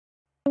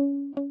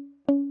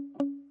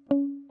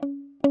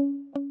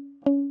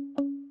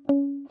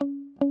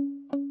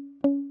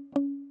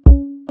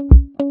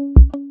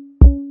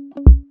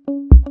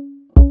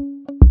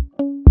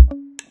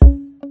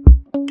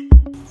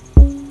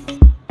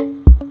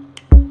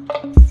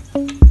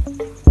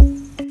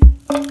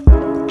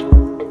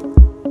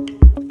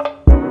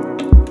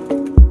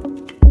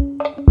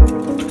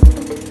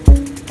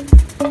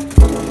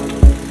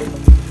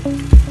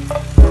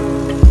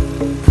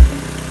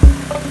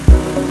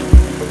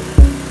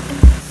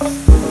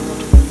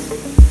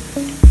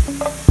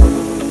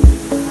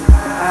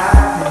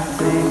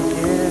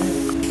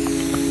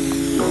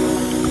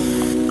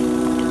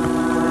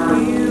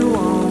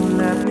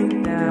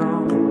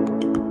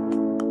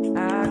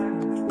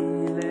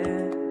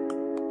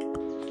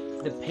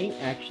The paint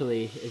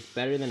actually is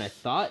better than I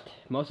thought.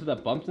 Most of the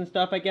bumps and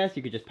stuff, I guess,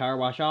 you could just power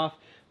wash off.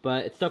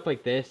 But it's stuff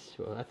like this.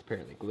 Well, that's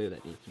apparently glue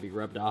that needs to be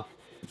rubbed off.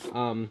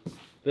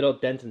 Little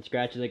dents and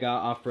scratches I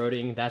got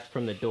off-roading. That's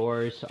from the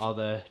doors, all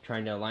the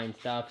trying to align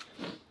stuff.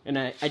 And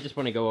I just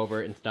want to go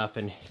over it and stuff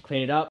and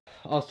clean it up.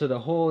 Also, the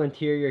whole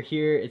interior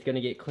here is going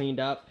to get cleaned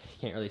up. You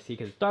can't really see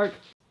because it's dark.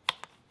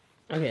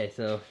 Okay,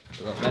 so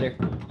a little better.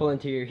 Whole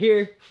interior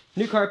here,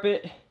 new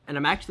carpet. And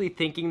I'm actually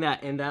thinking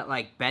that in that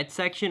like bed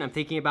section, I'm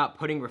thinking about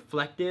putting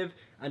reflective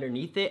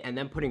underneath it and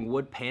then putting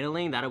wood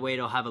paneling. That way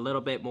it'll have a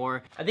little bit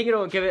more, I think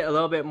it'll give it a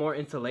little bit more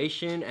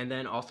insulation, and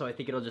then also I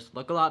think it'll just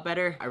look a lot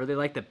better. I really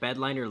like the bed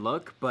liner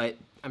look, but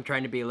I'm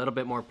trying to be a little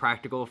bit more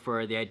practical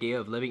for the idea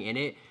of living in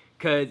it,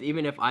 because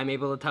even if I'm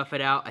able to tough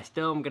it out, I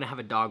still am gonna have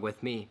a dog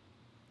with me.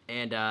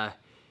 And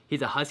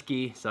he's a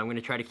husky, so I'm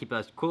gonna try to keep it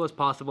as cool as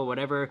possible,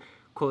 whatever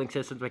cooling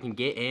systems I can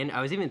get in.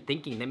 I was even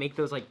thinking they make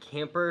those like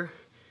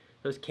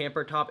those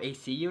camper top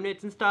AC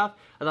units and stuff.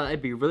 I thought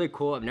it'd be really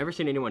cool. I've never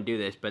seen anyone do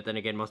this, but then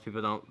again, most people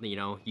don't, you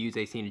know, use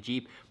AC in a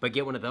Jeep, but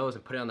get one of those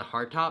and put it on the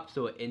hardtop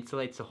so it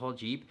insulates the whole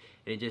Jeep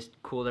and it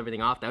just cools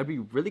everything off. That would be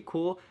really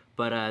cool,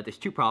 but there's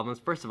two problems.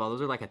 First of all,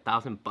 those are like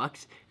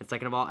 $1,000, and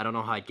second of all, I don't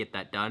know how I'd get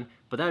that done,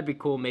 but that would be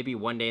cool maybe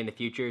one day in the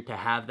future to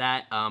have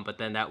that, but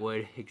then that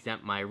would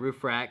exempt my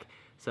roof rack.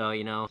 So,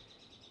 you know,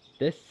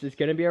 this is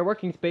gonna be our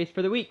working space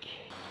for the week.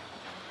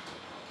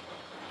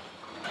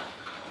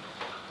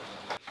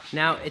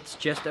 Now it's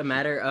just a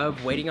matter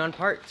of waiting on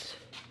parts.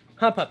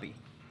 Huh, puppy?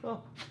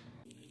 Oh.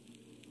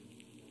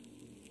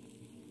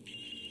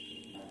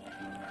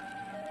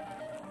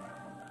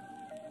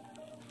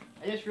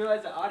 I just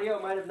realized the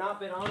audio might have not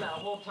been on that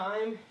whole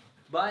time,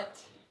 but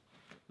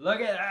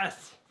look at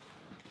this.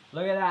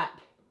 Look at that.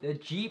 The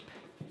Jeep,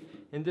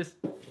 and this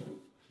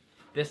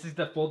is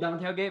the fold down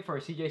tailgate for a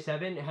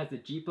CJ7. It has the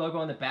Jeep logo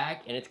on the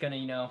back, and it's gonna,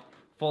 you know,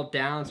 fold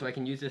down so I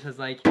can use this as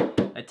like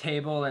a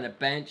table and a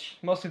bench.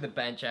 Mostly the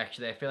bench,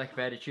 actually. I feel like if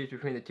I had to choose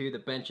between the two, the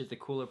bench is the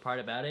cooler part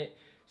about it.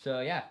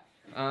 So yeah,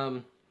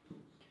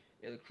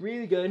 it looked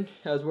really good.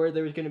 I was worried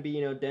there was gonna be,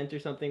 you know, dents or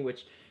something,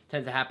 which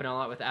tends to happen a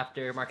lot with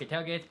aftermarket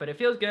tailgates, but it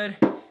feels good.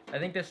 I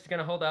think this is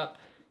gonna hold up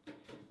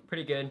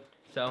pretty good.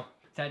 So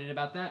excited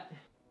about that.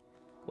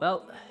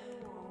 Well,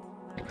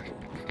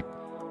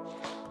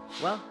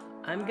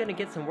 I'm gonna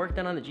get some work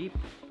done on the Jeep.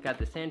 Got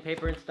the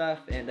sandpaper and stuff,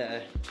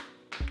 and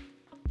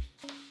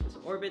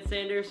Orbit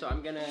sander, so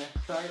I'm gonna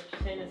start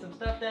sanding some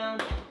stuff down,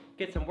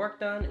 get some work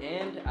done,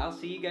 and I'll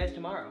see you guys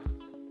tomorrow.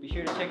 Be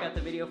sure to check out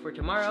the video for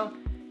tomorrow.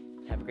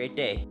 Have a great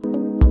day.